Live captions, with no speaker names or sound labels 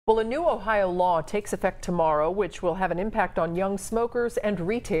Well, a new Ohio law takes effect tomorrow, which will have an impact on young smokers and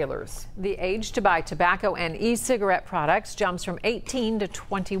retailers. The age to buy tobacco and e-cigarette products jumps from 18 to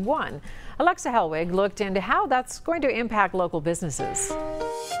 21. Alexa Helwig looked into how that's going to impact local businesses.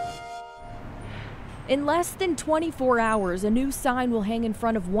 In less than 24 hours, a new sign will hang in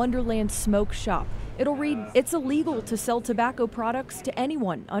front of Wonderland Smoke Shop. It'll read, "It's illegal to sell tobacco products to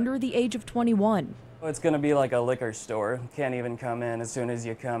anyone under the age of 21. It's going to be like a liquor store. Can't even come in. As soon as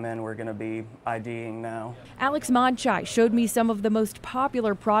you come in, we're going to be IDing now. Alex Montchai showed me some of the most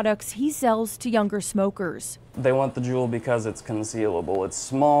popular products he sells to younger smokers. They want the JUUL because it's concealable. It's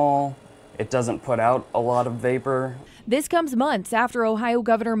small. It doesn't put out a lot of vapor. This comes months after Ohio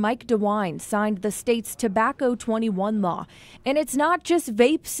Governor Mike DeWine signed the state's Tobacco 21 law. And it's not just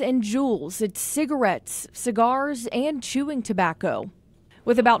vapes and JUULs, it's cigarettes, cigars, and chewing tobacco.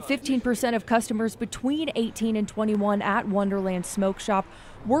 With about 15% of customers between 18 and 21 at Wonderland Smoke Shop,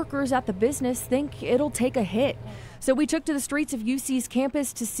 workers at the business think it'll take a hit. So we took to the streets of UC's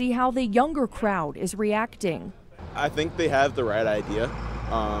campus to see how the younger crowd is reacting. I think they have the right idea.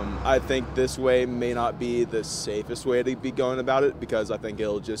 I think this way may not be the safest way to be going about it, because I think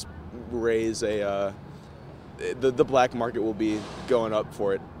it'll just raise the black market will be going up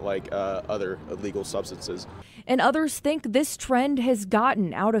for it like other illegal substances. And others think this trend has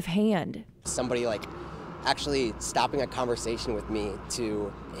gotten out of hand. Somebody like actually stopping a conversation with me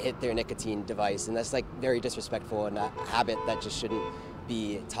to hit their nicotine device, and that's like very disrespectful and a habit that just shouldn't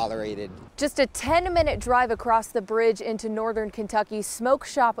be tolerated. Just a 10-minute drive across the bridge into northern Kentucky, smoke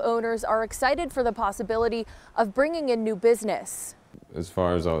shop owners are excited for the possibility of bringing in new business. As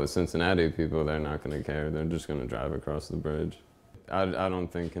far as all the Cincinnati people, they're not going to care. They're just going to drive across the bridge. I don't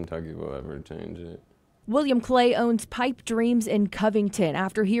think Kentucky will ever change it. William Clay owns Pipe Dreams in Covington.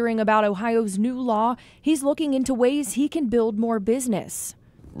 After hearing about Ohio's new law, he's looking into ways he can build more business.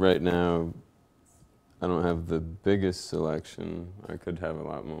 Right now, I don't have the biggest selection. I could have a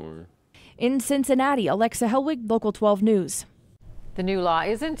lot more. In Cincinnati, Alexa Helwig, Local 12 News. The new law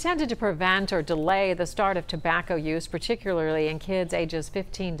is intended to prevent or delay the start of tobacco use, particularly in kids ages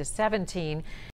 15 to 17.